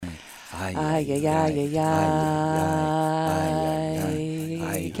Cass,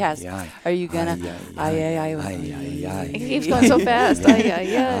 are you gonna? It keeps going so fast.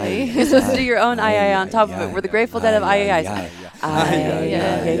 You're supposed to do your own on top of it. We're the Grateful Dead of IAIs.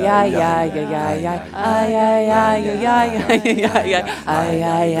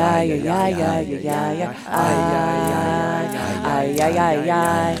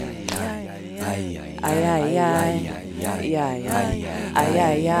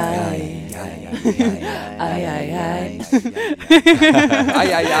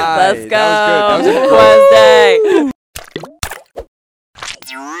 Let's go. That was good. Wednesday.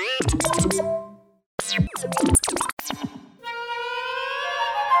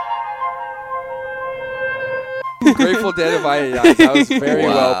 Grateful Dead of IAI. That was very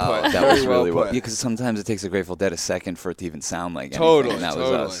well put. That was Very really well. put. Because sometimes it takes a Grateful Dead a second for it to even sound like anything. Totally. And that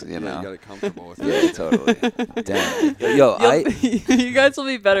totally. was us, you know. You got it comfortable with it. Yeah, totally. Damn. Yo, You guys will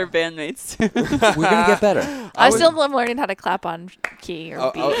be better bandmates. we're gonna get better. I still am learning how to clap on key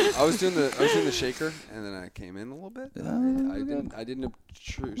or beat. I was doing the shaker, and then I came in a little bit. I didn't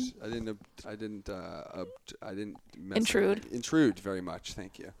intrude very much.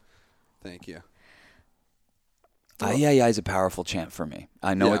 Thank you. Ay is a powerful chant for me.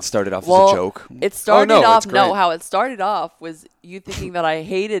 I know Yeah. it started off as Well, a joke. It started no, off. it's No, great. how it started off was you thinking that I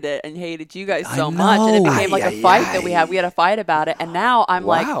hated it and hated you guys I so much, and it know. became like a fight that we had. We had a fight about it, and now I'm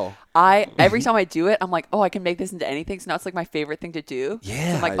Wow. like, every time I do it, I'm like, oh, I can make this into anything. So now it's like my favorite thing to do.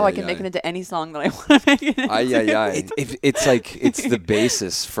 Yeah. So I'm like, Ay, oh, I ay, can make ay. it into any song that I want to make it into. It's like it's the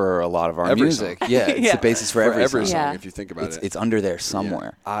basis for a lot of our Every music. song. Yeah, it's Yeah. the basis for For every song. song, Yeah. if you think about It's under there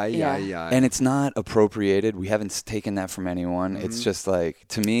somewhere. Yeah. And it's not appropriated. We haven't taken that from anyone. Mm-hmm. It's just like,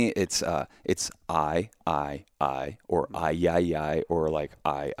 to me, it's I, or I, or like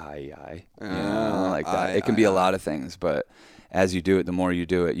I. You know, like that. It can be a lot of things, but as you do it, the more you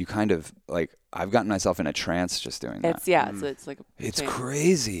do it, you kind of like, I've gotten myself in a trance just doing that. So it's like It's change.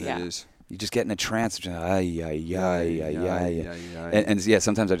 crazy. Yeah. It is. You just get in a trance. Just, Ay. And yeah,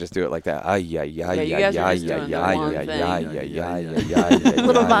 sometimes I just do it like that. you guys are just doing the one thing. A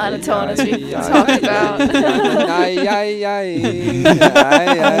little monotone as we talked about. I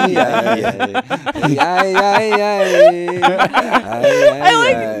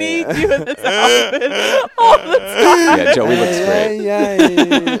like need you in this outfit all the time. Yeah, Joey looks great.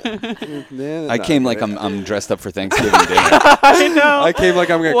 I came like I'm dressed up for Thanksgiving dinner. I know. I came like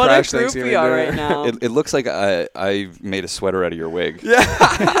I'm gonna What crash a group Thanksgiving we are dinner. right now. It looks like I made a sweater out of your wig.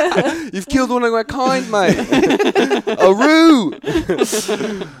 Yeah, you've killed one of my kind, mate. A roo. Yes,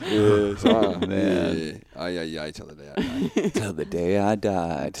 man. Ay, till the day I die. Till the day I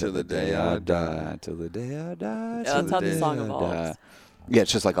die. Till the day I die. Till the day I die. Yeah, that's how the song evolves. Yeah,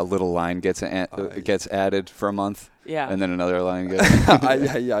 it's just like a little line gets added for a month. Yeah. And then another line gets.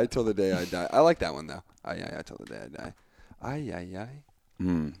 Ay, till the day I die. I like that one though. Ay, till the day I die. Ay.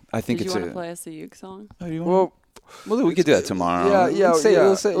 I think Did you it's want to play us a uke song? Well, we could do that tomorrow. Yeah. Let's save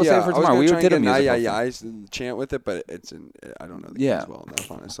it for tomorrow. We did a musical. I chant with it, but I don't know the Yeah. keys well enough,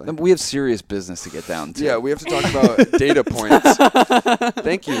 honestly. We have serious business to get down to. Yeah, we have to talk about data points.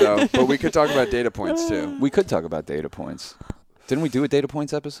 Thank you, though. But we could talk about data points, too. We could talk about data points. Didn't we do a data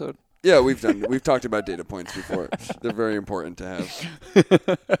points episode? Yeah, we've talked about data points before. They're very important to have.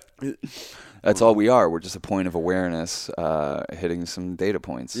 That's all we are. We're just a point of awareness, hitting some data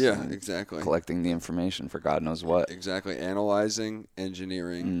points. Yeah, and exactly. Collecting the information for God knows what. Exactly. Analyzing,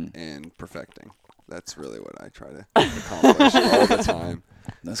 engineering, and perfecting. That's really what I try to accomplish all the time.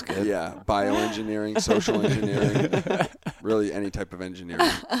 That's good. Yeah, bioengineering, social engineering, really any type of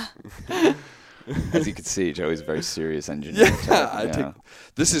engineering. As you can see, Joey's a very serious engineer. I think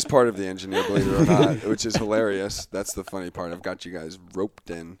this is part of the engineer, believe it or not, which is hilarious. That's the funny part. I've got you guys roped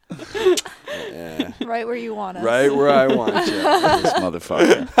in. Yeah. Right where you want us. Right where I want you. This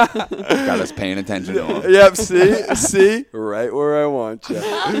motherfucker got us paying attention to him. Yep, see? Right where I want you.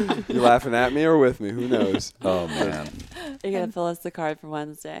 You laughing at me or with me? Who knows? Oh, man. You're going to fill us the card for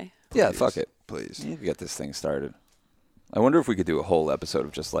Wednesday. Yeah, fuck it. Please. You can get this thing started. I wonder if we could do a whole episode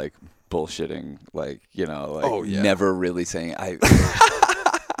of just like bullshitting, like, you know, like never really saying.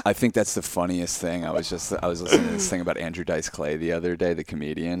 I think that's the funniest thing. I was listening to this thing about Andrew Dice Clay the other day, the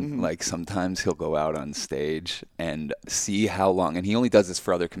comedian. Mm-hmm. Like sometimes he'll go out on stage and see how long, and he only does this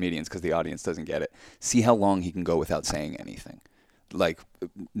for other comedians because the audience doesn't get it. See how long he can go without saying anything. Like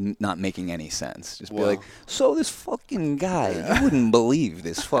not making any sense. Just be like, so this fucking guy, you wouldn't believe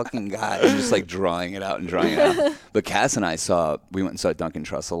this fucking guy. And just like drawing it out. But Cass and I we went and saw Duncan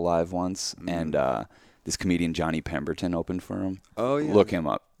Trussell live once, and this comedian Johnny Pemberton opened for him. Oh, yeah. Look him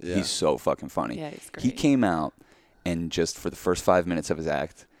up. Yeah. He's so fucking funny. Yeah, he's great. He came out and just for the first 5 minutes of his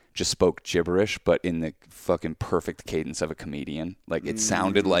act just spoke gibberish, but in the fucking perfect cadence of a comedian. Like it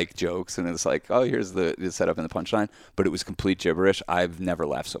sounded like jokes, and it's like, oh, here's the setup and the punchline, but it was complete gibberish. I've never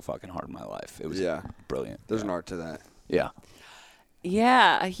laughed so fucking hard in my life. It was brilliant. There's an art to that. Yeah.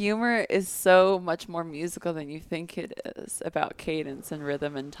 Yeah, humor is so much more musical than you think it is, about cadence and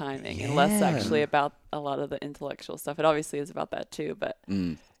rhythm and timing, and less actually about a lot of the intellectual stuff. It obviously is about that too, but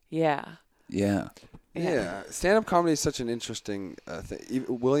yeah. Stand-up comedy is such an interesting thing.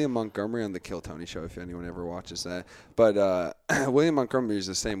 William Montgomery on the Kill Tony show, if anyone ever watches that. But William Montgomery is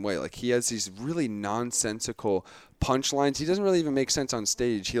the same way. Like, he has these really nonsensical punchlines. He doesn't really even make sense on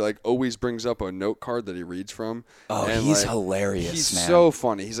stage. He like always brings up a note card that he reads from. Oh, and he's hilarious, he's man. So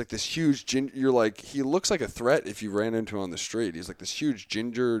funny. He's like this huge you're like, he looks like a threat if you ran into him on the street. He's like this huge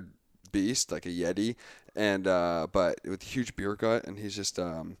ginger beast, like a Yeti, and but with a huge beer gut, and he's just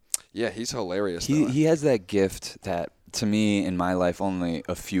he's hilarious. He has that gift that, to me, in my life, only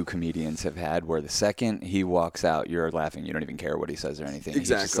a few comedians have had, where the second he walks out, you're laughing. You don't even care what he says or anything.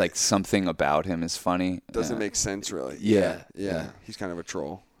 Exactly. It's just like something about him is funny. Doesn't make sense, really. Yeah. He's kind of a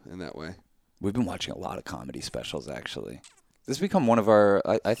troll in that way. We've been watching a lot of comedy specials, actually. This has become one of our,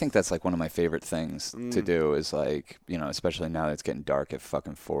 I think that's like one of my favorite things to do is like, you know, especially now that it's getting dark at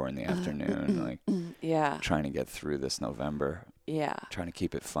fucking 4 in the afternoon, like trying to get through this November. Yeah. Trying to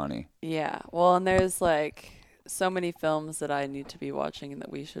keep it funny. Yeah. Well, and there's like so many films that I need to be watching and that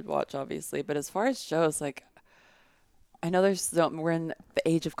we should watch, obviously. But as far as shows, like, I know we're in the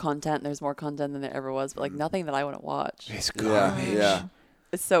age of content. There's more content than there ever was, but like nothing that I want to watch. It's garbage. Yeah.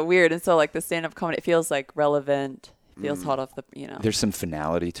 It's so weird. And so like the stand-up comedy, it feels like relevant. It feels hot off the, you know. There's some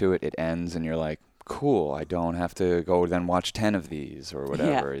finality to it. It ends and you're like, cool. I don't have to go then watch 10 of these or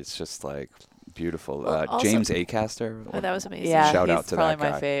whatever. It's just like beautiful. James Acaster. Oh, that was amazing. Yeah, shout he's out to probably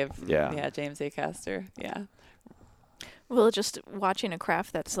that guy. my fave. Yeah, James Acaster. Yeah. Well, just watching a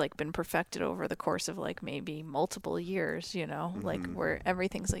craft that's like been perfected over the course of like maybe multiple years, you know, like where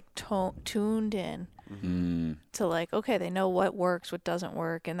everything's like tuned in to like, okay, they know what works, what doesn't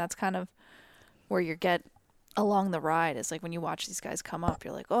work, and that's kind of where you get along the ride. Is like when you watch these guys come up,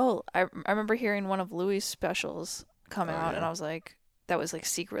 you're like, oh, I remember hearing one of Louis' specials come out, and I was like, that was like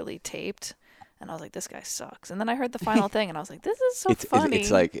secretly taped. And I was like, this guy sucks. And then I heard the final thing, and I was like, this is so funny.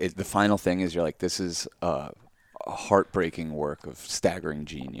 It's like the final thing is you're like, this is a heartbreaking work of staggering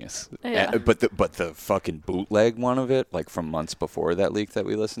genius. Yeah. But the fucking bootleg one of it, like from months before that leak that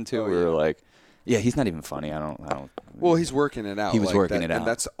we listened to, we were like, yeah, he's not even funny. I don't. Well, he's working it out. He was working it out. And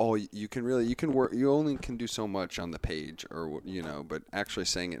that's all you can really. You can work. You only can do so much on the page, or you know. But actually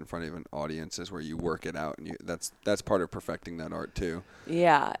saying it in front of an audience is where you work it out, and that's part of perfecting that art too.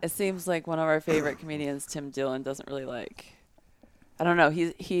 Yeah, it seems like one of our favorite comedians, Tim Dillon, doesn't really like. I don't know.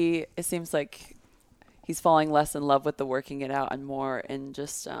 He. It seems like he's falling less in love with the working it out and more in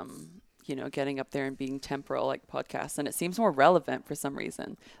just you know, getting up there and being temporal like podcasts. And it seems more relevant for some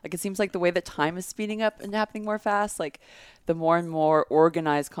reason. Like it seems like the way that time is speeding up and happening more fast, like the more and more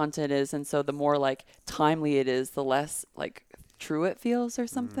organized content is. And so the more like timely it is, the less like true it feels or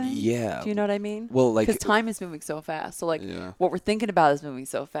something. Yeah. Do you know what I mean? Well, like, because time is moving so fast. So like what we're thinking about is moving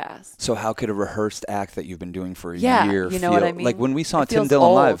so fast. So how could a rehearsed act that you've been doing for a year you know feel what I mean? Like when we saw It Tim feels Dillon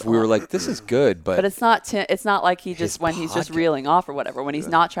old. live, we were like, this is good, but it's not it's not like he just when he's just podcast- reeling off or whatever, when he's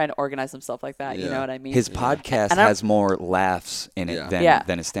not trying to organize himself like that. You know what I mean? his podcast has more laughs in it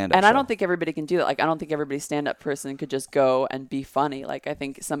than his stand-up And show. I don't think everybody can do that. Like I don't think every stand-up person could just go and be funny. Like I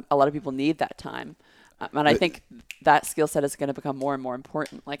think a lot of people need that time. And I think that skill set is going to become more and more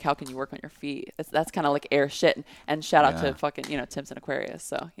important. Like, how can you work on your feet? That's kind of like air shit. And shout out to fucking, you know, Tim's and Aquarius.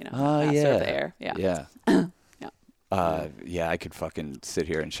 So, you know, master of the air. Yeah. I could fucking sit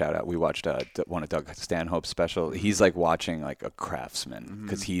here and shout out. We watched one of Doug Stanhope's special. He's like watching like a craftsman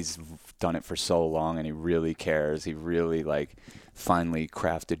because he's done it for so long and he really cares. He really like finally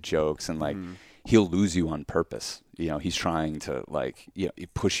crafted jokes and like he'll lose you on purpose. You know, he's trying to like, you know,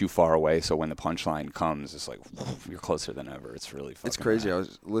 push you far away. So when the punchline comes, it's like, you're closer than ever. It's really fucking It's crazy. rad. I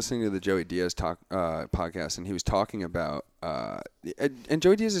was listening to the Joey Diaz podcast, and he was talking about, and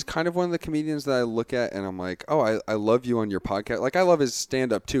Joey Diaz is kind of one of the comedians that I look at, and I'm like, oh, I love you on your podcast. Like, I love his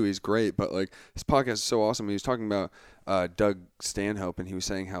stand-up, too. He's great, but, like, his podcast is so awesome. He was talking about Doug Stanhope, and he was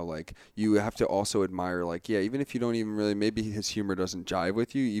saying how, like, you have to also admire, like, even if you don't even really, maybe his humor doesn't jive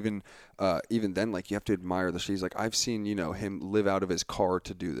with you, even then, like, you have to admire the shit. He's like, I've seen, him live out of his car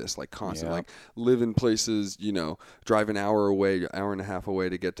to do this, like constantly, like live in places, drive an hour and a half away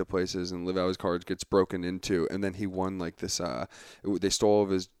to get to places and live out his car. It gets broken into. And then he won like this, they stole all of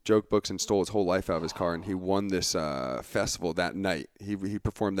his joke books and stole his whole life out of his car. And he won this festival that night. He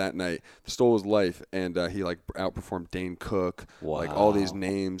performed that night, stole his life. And he like outperformed Dane Cook, like all these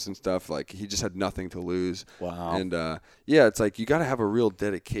names and stuff. Like he just had nothing to lose. Wow. And it's like you got to have a real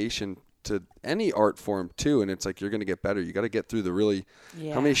dedication to any art form too, and it's like you're going to get better. You got to get through the really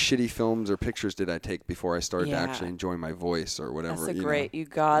how many shitty films or pictures did I take before I started to actually enjoy my voice or whatever. That's you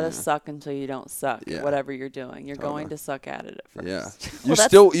gotta suck until you don't suck at whatever you're doing. You're going to suck at it at first.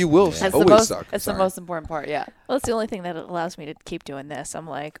 You will always suck. That's the most important part. Well, it's the only thing that allows me to keep doing this. I'm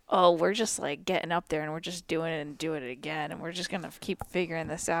like, we're just like getting up there and we're just doing it and doing it again, and we're just gonna keep figuring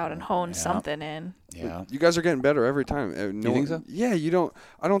this out and hone something in. Yeah, you guys are getting better every time. You think so? Yeah, you don't.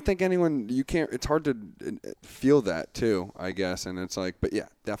 I don't think anyone. You can't. It's hard to feel that too, I guess. And it's like, but yeah,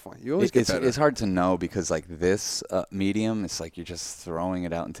 definitely, you always get better. It's hard to know because like this medium, it's like you're just throwing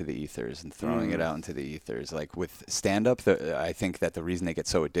it out into the ethers and throwing it out into the ethers. Like with stand-up, I think that the reason they get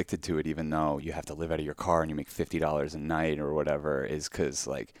so addicted to it, even though you have to live out of your car and you make $50 a night or whatever, is because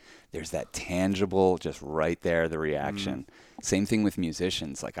like there's that tangible, just right there, the reaction. Same thing with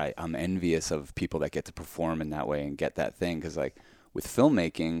musicians. Like I'm envious of people that get to perform in that way and get that thing because like with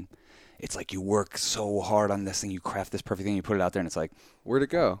filmmaking, it's like you work so hard on this thing, you craft this perfect thing, you put it out there, and it's like, where'd it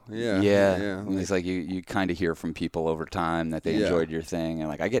go? Yeah. And it's like you kind of hear from people over time that they enjoyed your thing, and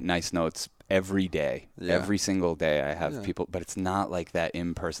like I get nice notes every day, every single day. I have people, but it's not like that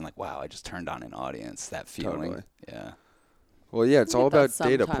in person. Like, wow, I just turned on an audience. That feeling, totally. Yeah. Well, yeah, it's all about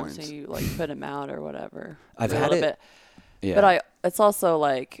data points. So you like put them out or whatever. I've had it. Yeah. But it's also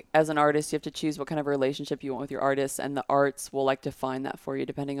like, as an artist, you have to choose what kind of relationship you want with your artists, and the arts will like define that for you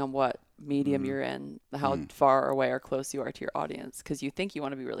depending on what medium you're in, how far away or close you are to your audience. Because you think you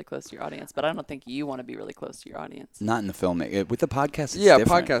want to be really close to your audience, but I don't think you want to be really close to your audience. Not in the filmmaking. With the podcast, it's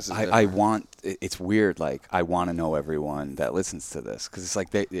different. Podcast is different. I want, it's weird, like, I want to know everyone that listens to this, because it's like,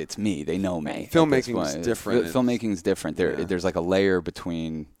 it's me. They know me. Filmmaking is different. Filmmaking is different. There's like a layer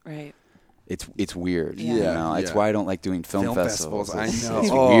between... Right. It's weird. It's why I don't like doing film festivals. I know.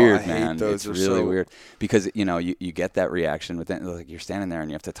 It's weird, I man. hate those. It's really weird because you get that reaction, but then like you're standing there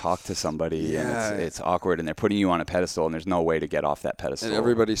and you have to talk to somebody, and it's awkward, and they're putting you on a pedestal, and there's no way to get off that pedestal. And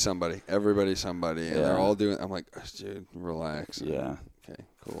everybody's somebody, and they're all doing. I'm like, dude, relax. Yeah. Okay.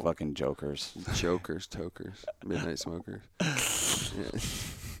 Cool. Fucking jokers. Tokers, midnight smokers.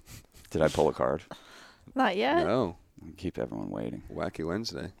 Did I pull a card? Not yet. No. Keep everyone waiting. Wacky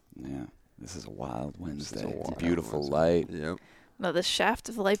Wednesday. Yeah. This is a wild Wednesday. It's a beautiful Wednesday. light. Yep. No, the shaft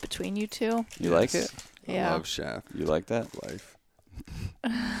of light between you two. You like it? Yeah. I love Shaft. You like that? Life.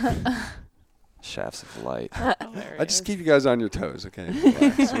 Shafts of light. I just keep you guys on your toes, okay?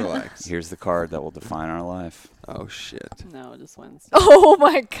 Relax. Here's the card that will define our life. Oh, shit. No, just Wednesday. Oh,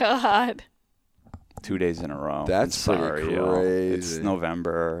 my God. 2 days in a row. That's I'm pretty sorry, y'all. crazy. It's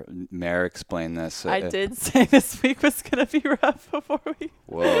November. Mayor explained this. I did say this week was going to be rough before we...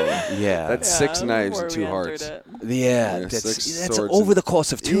 Whoa. Yeah. That's 6 knives and 2 we hearts. entered Yeah, six that's swords over and- the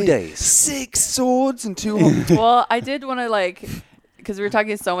course of 2 days. 6 swords and 2 hearts. Well, I did want to like, because we were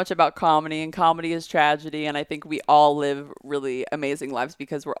talking so much about comedy, and comedy is tragedy, and I think we all live really amazing lives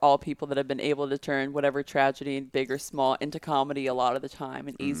because we're all people that have been able to turn whatever tragedy, big or small, into comedy a lot of the time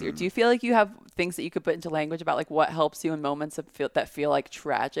and easier. Do you feel like you have things that you could put into language about like what helps you in moments that feel like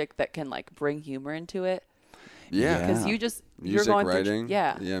tragic that can like bring humor into it? Yeah. Because you're Music, going writing. through,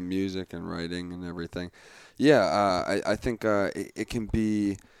 Yeah, music and writing and everything. Yeah, I think it can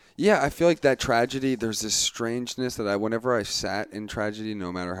be... Yeah, I feel like that tragedy, there's this strangeness that whenever I sat in tragedy,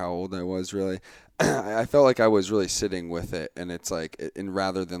 no matter how old I was really, I felt like I was really sitting with it, and it's like, and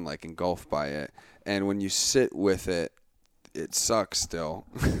rather than like engulfed by it. And when you sit with it, it sucks still,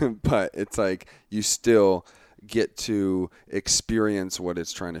 but it's like you still get to experience what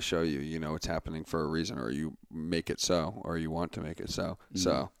it's trying to show you. You know, it's happening for a reason, or you make it so, or you want to make it so.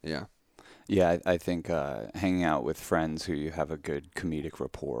 So, yeah. Yeah, I think hanging out with friends who you have a good comedic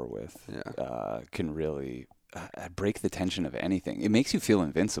rapport with can really break the tension of anything. It makes you feel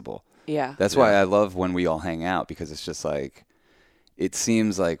invincible. Yeah. That's why I love when we all hang out, because it's just like, it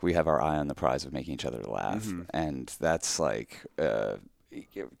seems like we have our eye on the prize of making each other laugh. And that's like,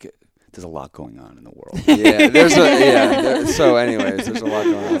 there's a lot going on in the world. So, anyways, there's a lot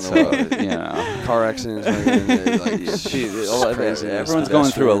going on in the world. You know, car accidents. Everyone's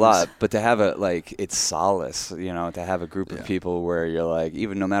going through a lot, but to have it's solace. You know, to have a group of people where you're like,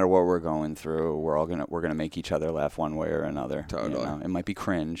 even no matter what we're going through, we're gonna make each other laugh one way or another. Totally. You know? It might be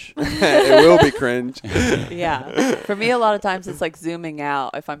cringe. It will be cringe. Yeah. For me, a lot of times it's like zooming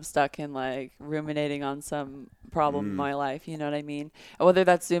out if I'm stuck in like ruminating on some problem in my life, you know what I mean? And whether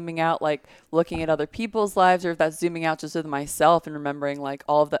that's zooming out, like looking at other people's lives, or if that's zooming out just with myself and remembering like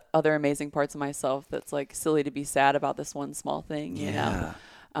all of the other amazing parts of myself that's like silly to be sad about this one small thing, you know?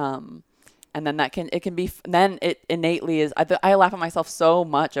 And then then it innately is, I laugh at myself so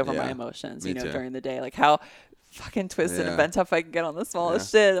much over my emotions, you know, during the day, like how fucking twisted and bent up I can get on the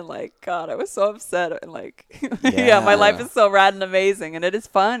smallest shit, and like, God, I was so upset, and like, my life is so rad and amazing, and it is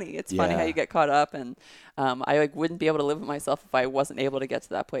funny. It's funny how you get caught up, and I like wouldn't be able to live with myself if I wasn't able to get to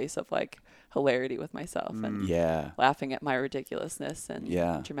that place of like hilarity with myself and laughing at my ridiculousness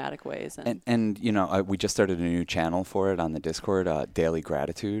and dramatic ways. And you know, we just started a new channel for it on the Discord, Daily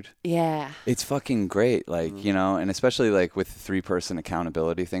Gratitude. Yeah. It's fucking great. Like, you know, and especially like with the 3-person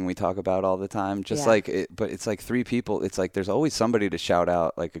accountability thing we talk about all the time, just like it, but it's like 3 people. It's like, there's always somebody to shout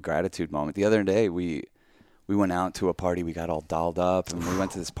out like a gratitude moment. The other day we went out to a party. We got all dolled up, and we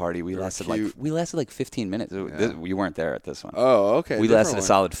went to this party. We lasted like 15 minutes. You weren't there at this one. Oh, okay. We lasted a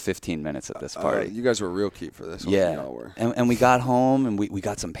solid 15 minutes at this party. You guys were real cute for this one. Yeah. Y'all were. And we got home, and we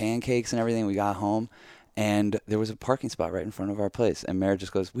got some pancakes and everything. We got home, and there was a parking spot right in front of our place. And Mary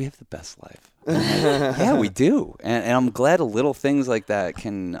just goes, "We have the best life." And I'm like, yeah, we do. And I'm glad little things like that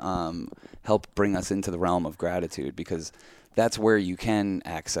can help bring us into the realm of gratitude, because that's where you can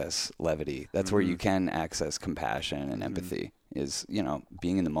access levity. That's where you can access compassion and empathy, is, you know,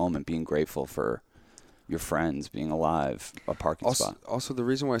 being in the moment, being grateful for your friends, being alive, a parking spot. Also, the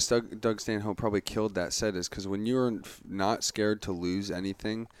reason why Doug Stanhope probably killed that set is because when you're not scared to lose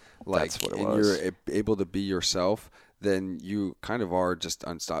anything, like, that's what it and was. You're able to be yourself, then you kind of are just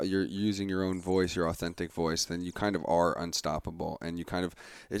unstoppable. You're using your own voice, your authentic voice, then you kind of are unstoppable. And you kind of,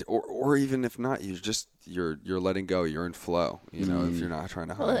 or even if not, you're letting go. You're in flow, you know, if you're not trying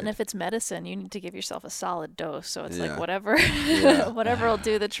to hide. Well, and if it's medicine, you need to give yourself a solid dose. So it's like whatever, whatever will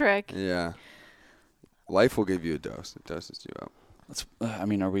do the trick. Yeah. Life will give you a dose. It doses you up. I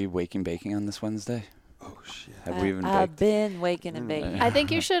mean, are we waking baking on this Wednesday? Oh, shit. Have we even baked? I've been waking and baking. I think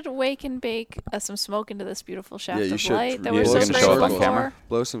you should wake and bake some smoke into this beautiful shaft you of should. light that Yeah, we're blow so some grateful circles. for.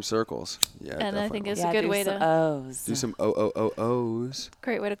 Blow some circles. Yeah, and definitely. I think it's a good way to O's. do some O's.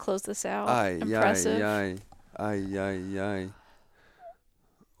 Great way to close this out. Aye, Impressive. aye.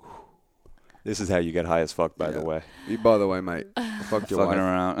 This is how you get high as fuck, by the way. By the way, mate. I fucked your Fucking wife.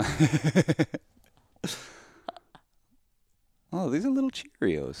 around. Oh, these are little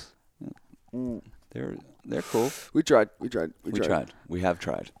Cheerios. They're cool. We tried. We have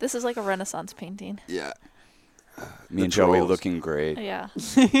tried. This is like a Renaissance painting. Yeah. Me and Joey looking great. Yeah.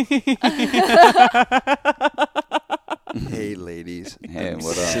 Hey, ladies. Hey, I'm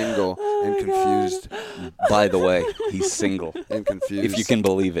what up? single and confused. By the way, he's single. And confused. If you can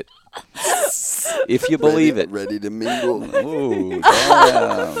believe it. If you believe it. Ready to mingle. Oh,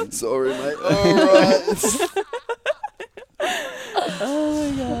 damn. Sorry, mate. All right.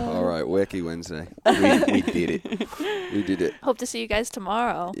 Oh my God. All right, Wacky Wednesday. We did it. We did it. Hope to see you guys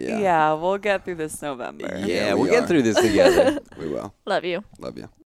tomorrow. Yeah. We'll get through this November. Yeah, we we'll get are. through this together. We will. Love you. Love you.